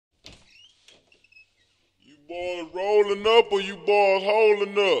boys rolling up or you boys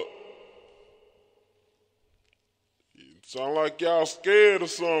holding up? Sound like y'all scared or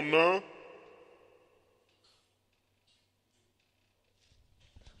something, huh?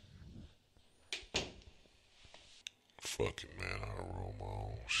 Fuck it, man. I roll my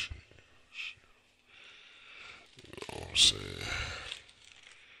own shit. You know what I'm saying?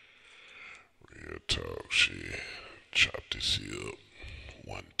 Real talk shit. Chop this here up.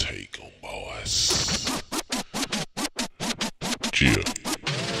 One take on boys. Yeah.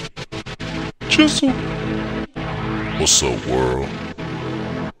 Chisel. What's up, world?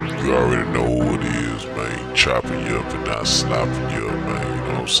 You already know who it is, man. Chopping you up and not slapping you up, man. You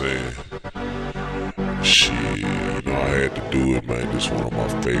know what I'm saying? Shit, you know, I had to do it, man. This one of my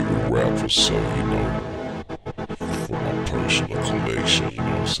favorite rappers, so, you know, for my personal collection, you know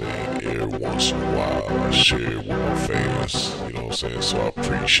what I'm saying? Every once in a while, I share it with my fans, you know what I'm saying? So I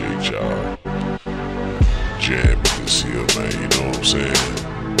appreciate y'all jamming this here, man, you know what I'm saying?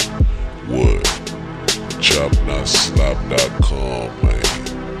 What? ChopNotSlop.com,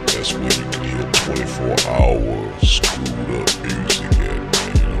 man. That's where you can hear 24 hours screwed up music at,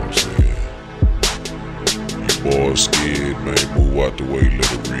 man, you know what I'm saying? You boys scared, man, move out the way,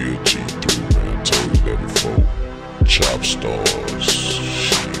 let a real G through, man. I told you that before. Chop stars,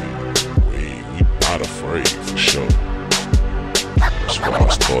 shit, we not afraid, for sure. That's why I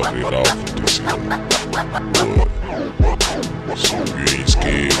started it off with this here. What? So you ain't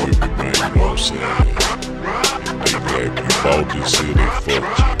scared with me, man, you know what I'm saying? They glad you bought this here, they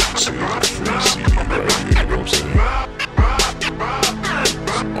fucked you. This is a free CD right here, you know what I'm saying?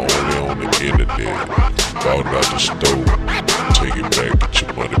 Only on the internet, bought it out the store.